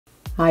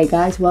Hi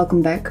guys,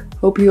 welcome back.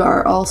 Hope you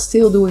are all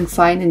still doing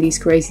fine in these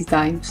crazy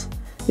times.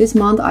 This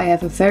month I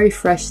have a very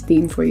fresh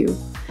theme for you.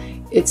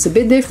 It's a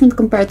bit different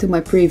compared to my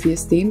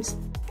previous themes.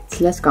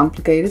 It's less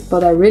complicated,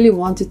 but I really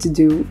wanted to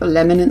do a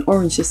lemon and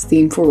oranges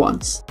theme for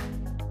once.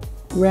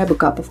 Grab a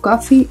cup of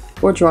coffee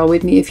or draw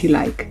with me if you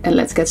like, and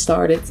let's get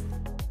started.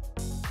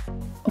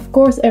 Of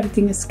course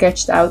everything is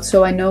sketched out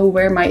so I know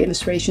where my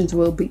illustrations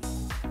will be.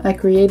 I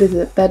created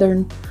a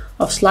pattern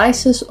of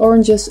slices,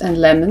 oranges and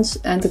lemons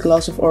and a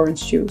glass of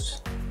orange juice.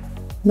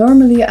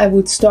 Normally I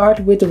would start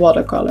with the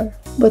watercolor,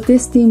 but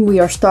this theme we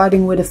are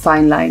starting with a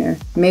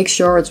Fineliner. Make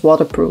sure it's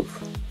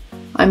waterproof.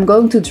 I'm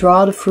going to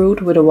draw the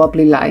fruit with a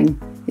wobbly line.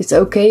 It's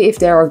okay if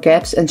there are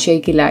gaps and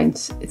shaky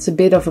lines. It's a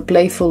bit of a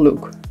playful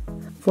look.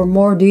 For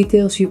more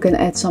details you can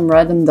add some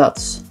random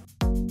dots.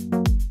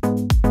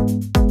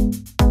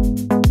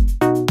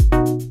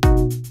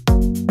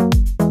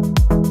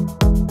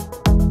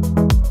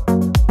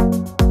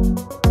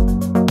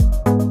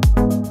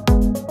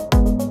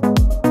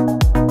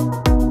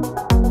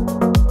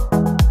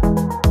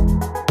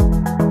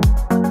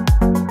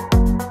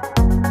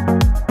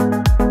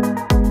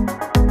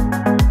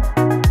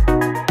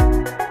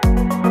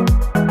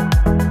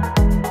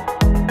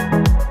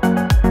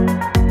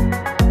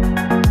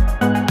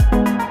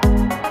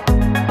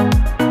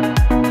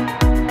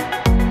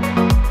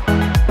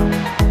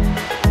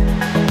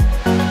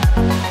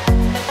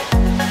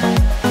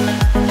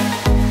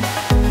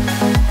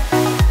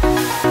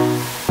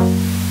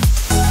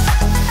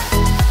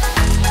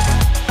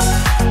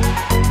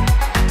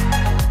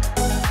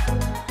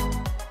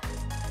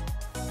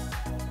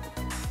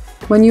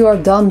 When you are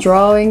done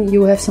drawing,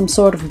 you have some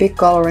sort of big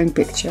coloring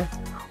picture.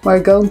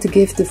 We're going to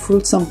give the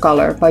fruit some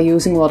color by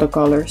using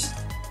watercolors.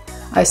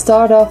 I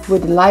start off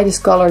with the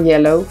lightest color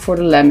yellow for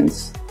the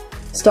lemons.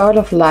 Start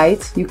off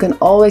light, you can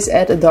always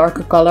add a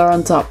darker color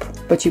on top,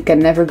 but you can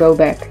never go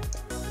back.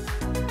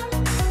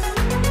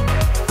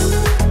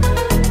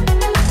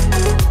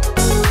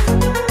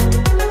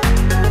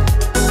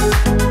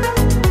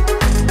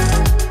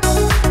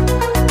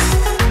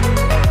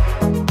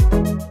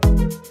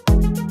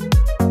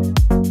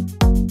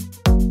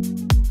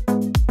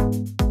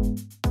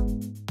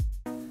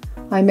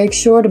 I make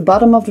sure the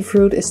bottom of the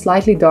fruit is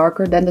slightly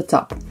darker than the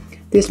top.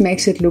 This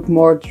makes it look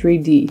more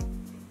 3D.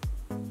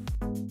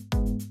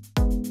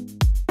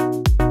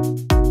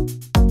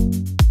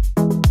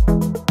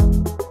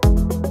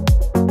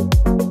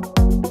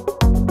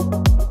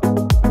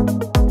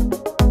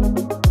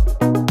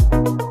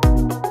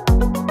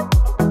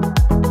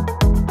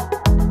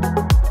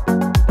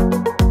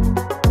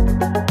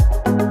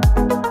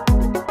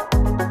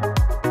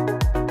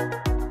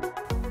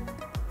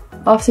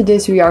 After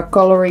this we are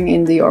coloring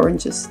in the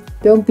oranges.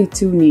 Don't be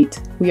too neat,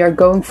 we are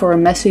going for a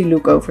messy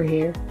look over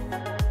here.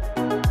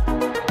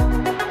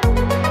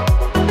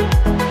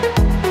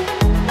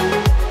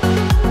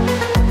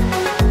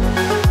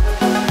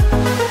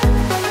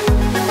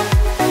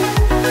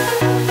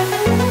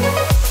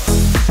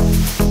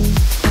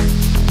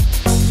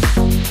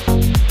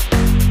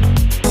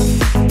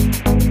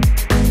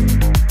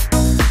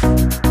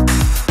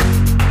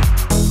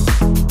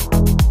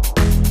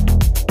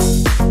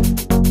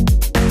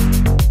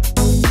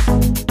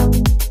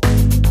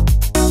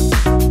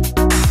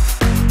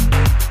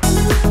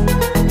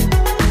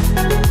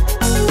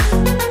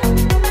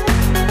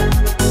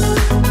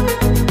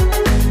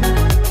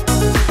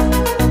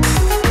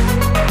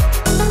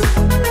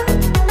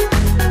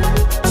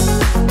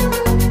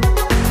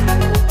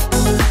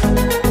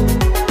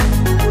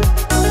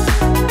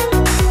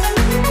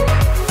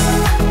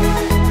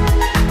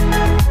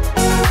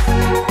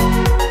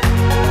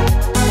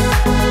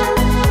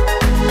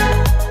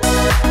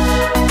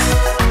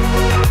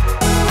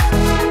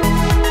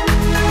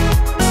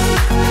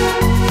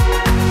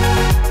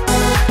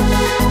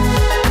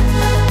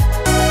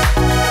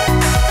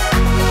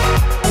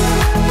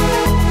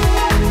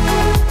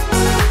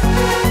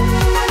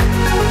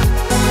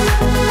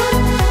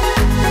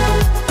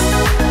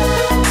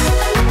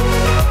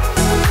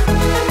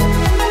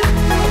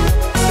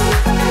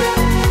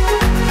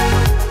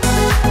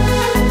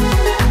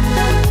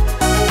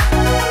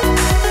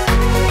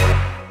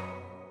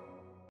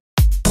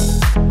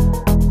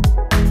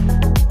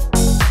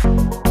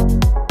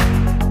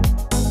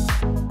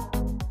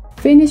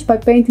 Finish by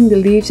painting the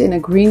leaves in a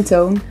green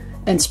tone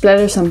and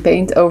splatter some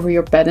paint over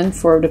your pattern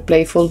for the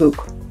playful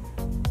look.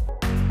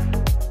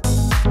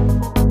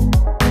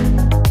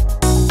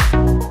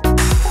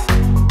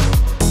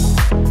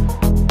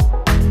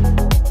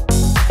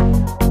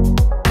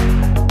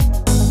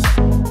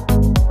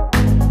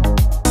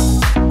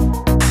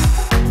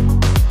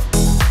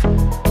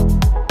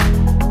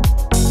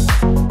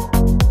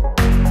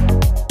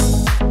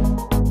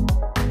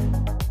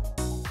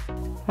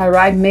 I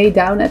write May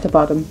down at the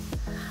bottom.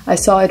 I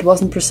saw it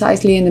wasn't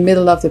precisely in the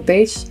middle of the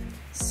page,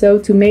 so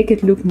to make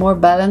it look more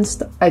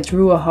balanced, I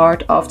drew a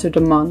heart after the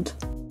month.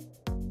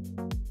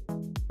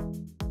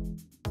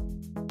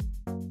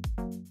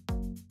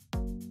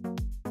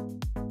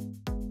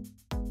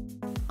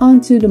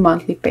 Onto the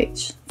monthly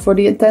page. For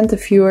the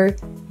attentive viewer,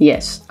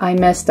 Yes, I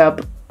messed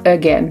up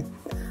again.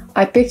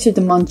 I pictured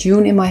the month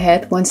June in my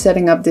head when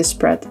setting up this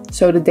spread,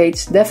 so the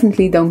dates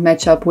definitely don't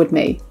match up with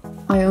May.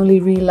 I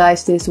only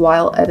realized this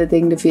while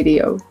editing the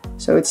video,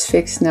 so it's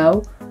fixed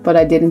now, but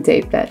I didn't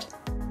tape that.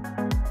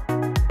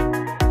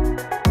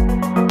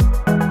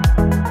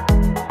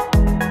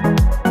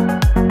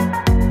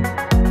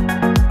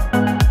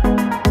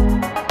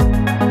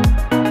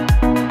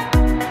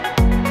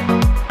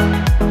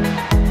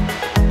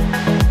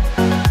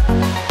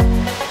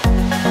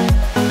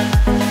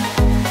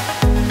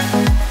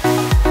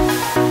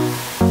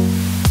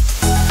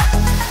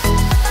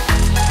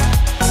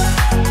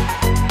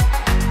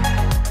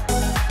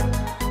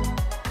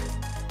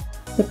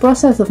 The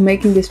process of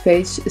making this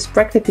page is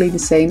practically the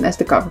same as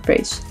the cover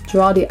page.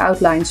 Draw the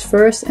outlines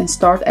first and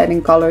start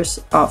adding colors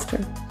after.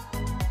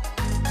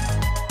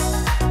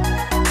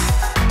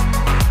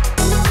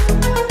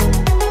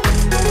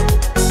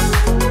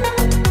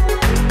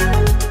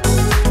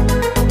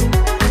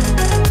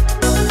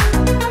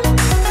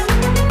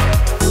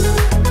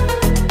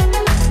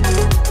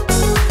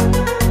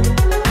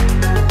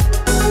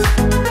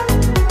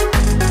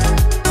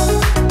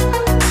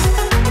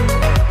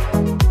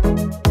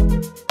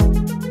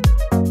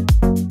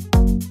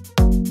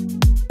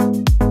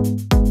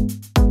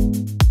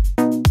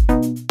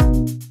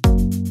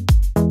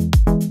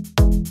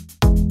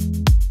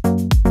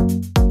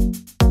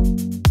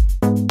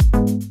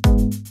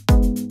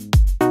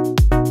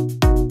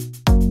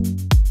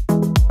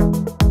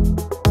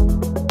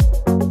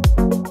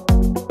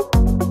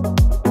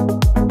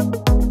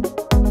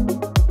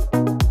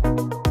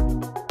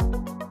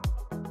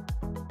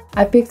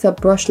 I picked up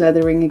brush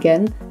lettering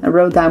again and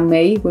wrote down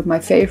May with my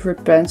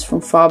favorite pens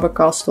from Faber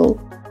Castell.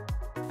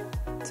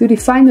 To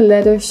define the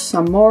letters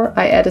some more,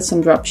 I added some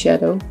drop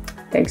shadow,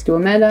 thanks to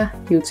Amanda,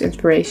 huge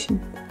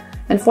inspiration.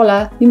 And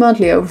voila, the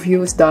monthly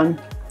overview is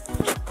done.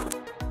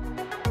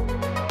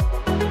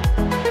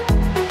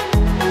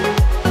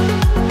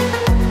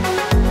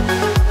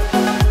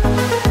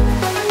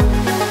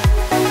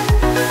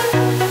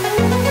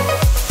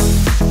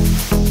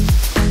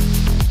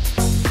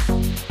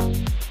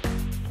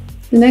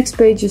 The next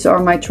pages are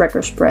my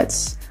tracker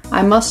spreads.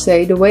 I must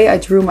say, the way I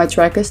drew my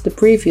trackers the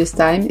previous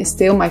time is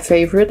still my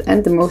favorite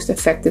and the most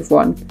effective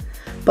one.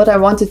 But I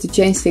wanted to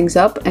change things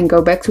up and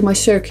go back to my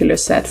circular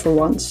set for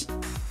once.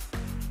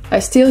 I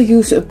still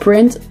use a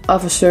print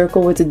of a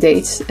circle with the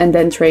dates and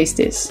then trace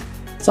this.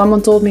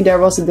 Someone told me there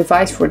was a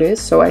device for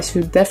this, so I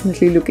should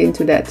definitely look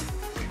into that,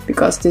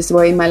 because this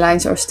way my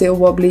lines are still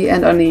wobbly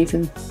and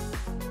uneven.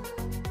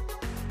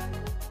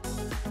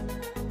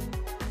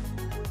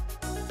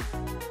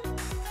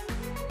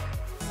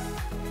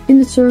 In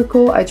the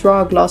circle I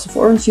draw a glass of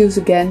orange juice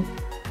again,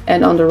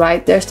 and on the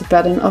right there's the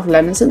pattern of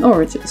lemons and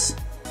oranges.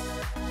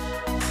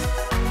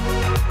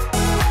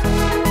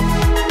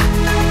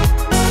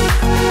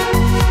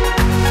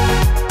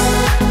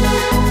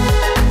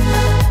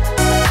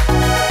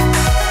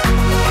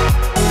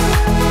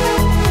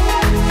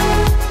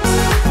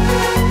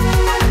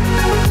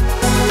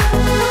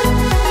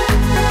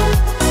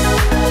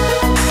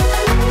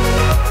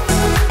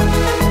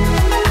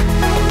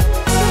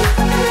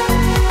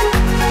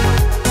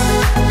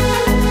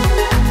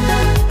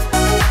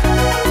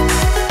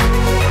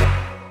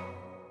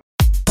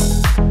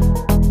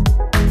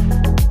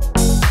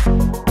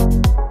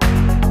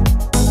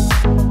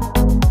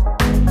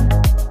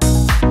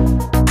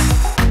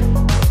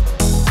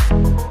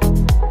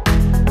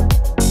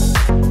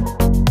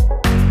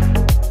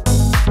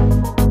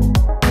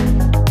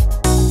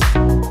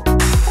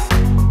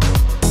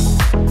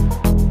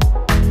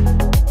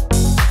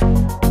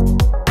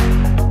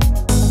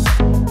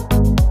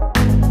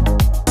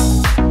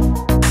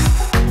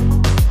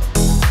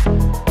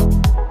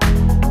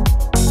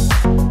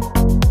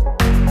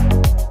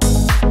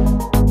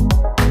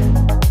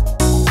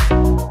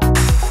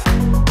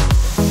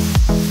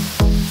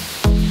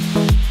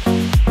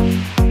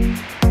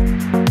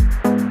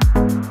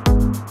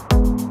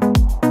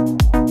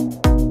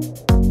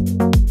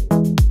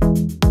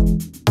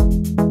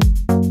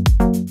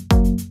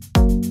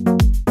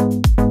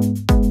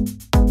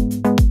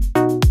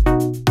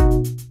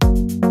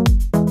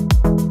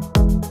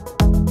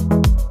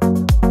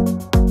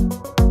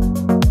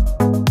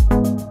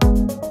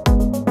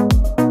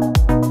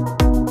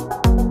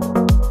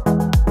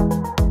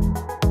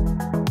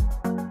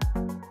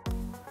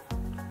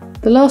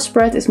 The last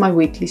spread is my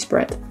weekly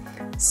spread.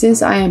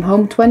 Since I am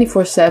home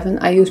 24/7,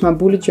 I use my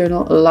bullet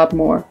journal a lot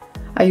more.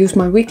 I use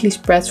my weekly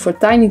spreads for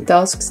tiny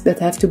tasks that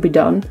have to be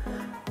done,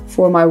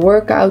 for my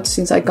workout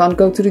since I can't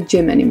go to the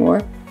gym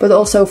anymore, but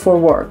also for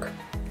work.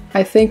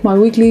 I think my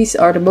weeklies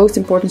are the most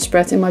important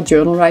spreads in my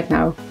journal right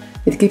now.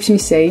 It keeps me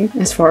sane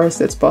as far as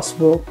that's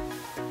possible.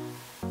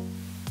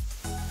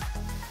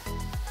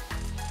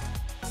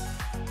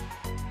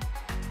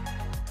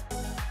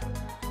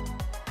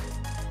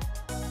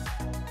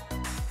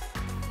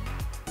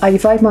 I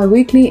divide my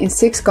weekly in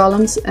 6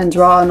 columns and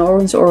draw an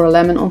orange or a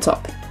lemon on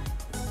top.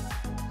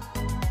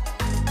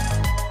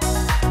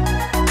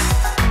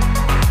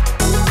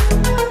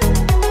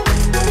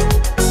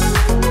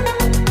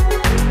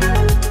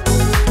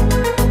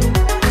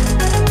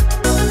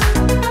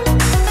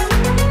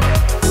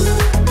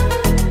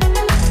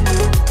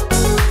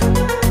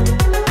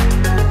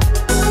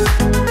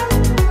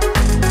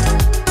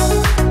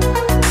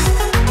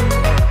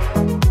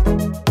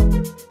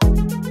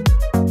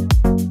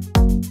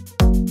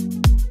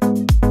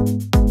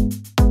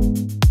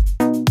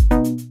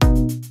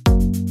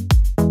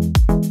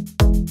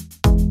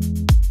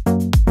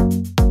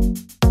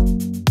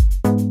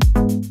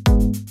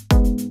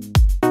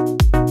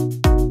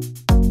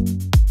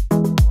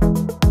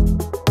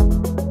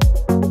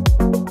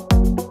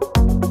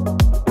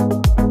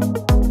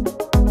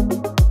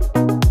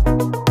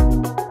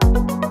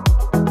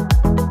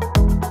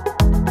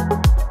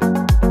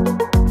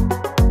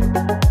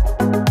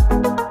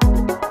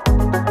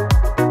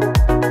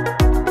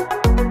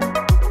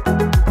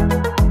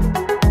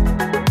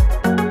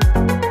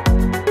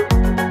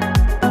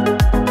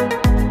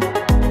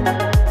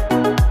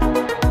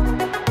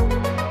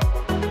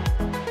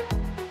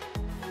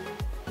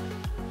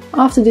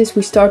 After this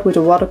we start with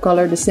the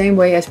watercolor the same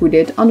way as we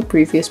did on the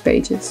previous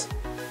pages.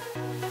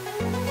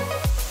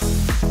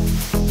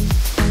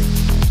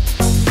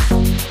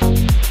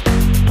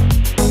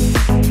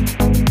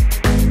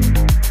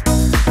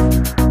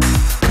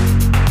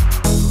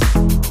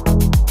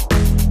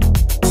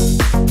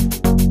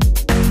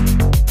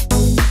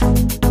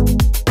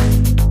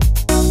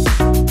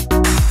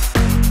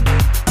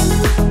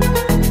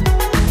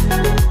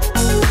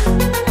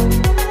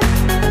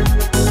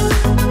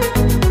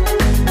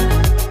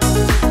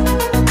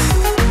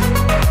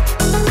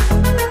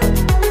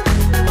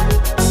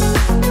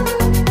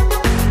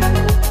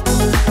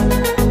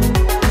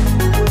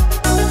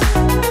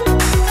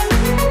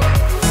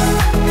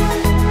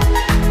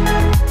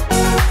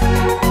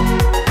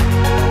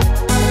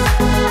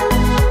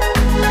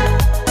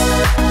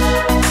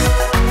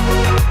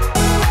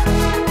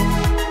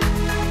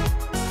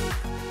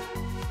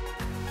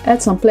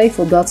 Add some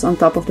playful dots on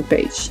top of the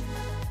page.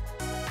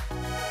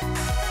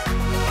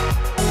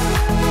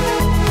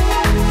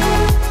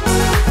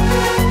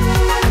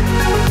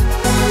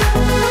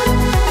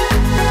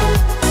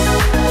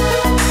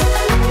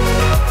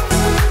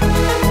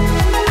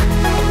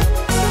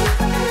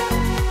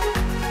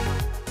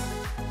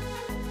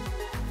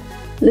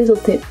 Little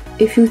tip: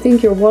 if you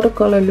think your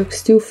watercolor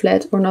looks too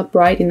flat or not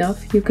bright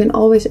enough, you can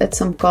always add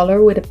some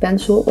color with a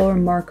pencil or a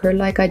marker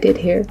like I did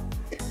here.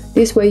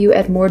 This way you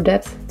add more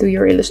depth to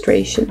your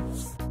illustration.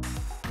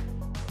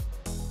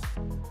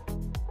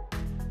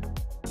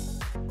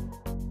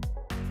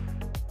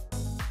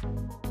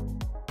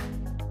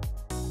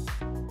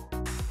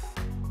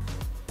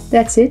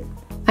 That's it.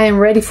 I am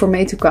ready for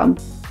May to come.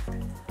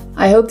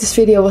 I hope this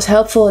video was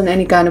helpful in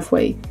any kind of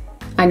way.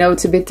 I know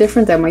it's a bit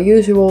different than my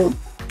usual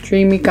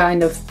dreamy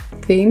kind of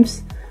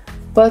themes,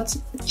 but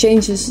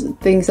changes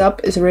things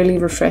up is really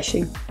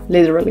refreshing,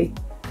 literally.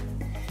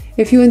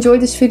 If you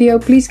enjoyed this video,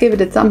 please give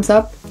it a thumbs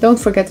up. Don't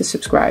forget to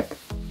subscribe.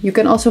 You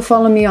can also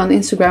follow me on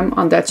Instagram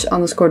on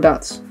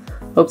Dutch_dots.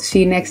 Hope to see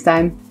you next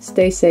time.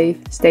 Stay safe,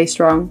 stay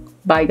strong.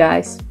 Bye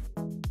guys.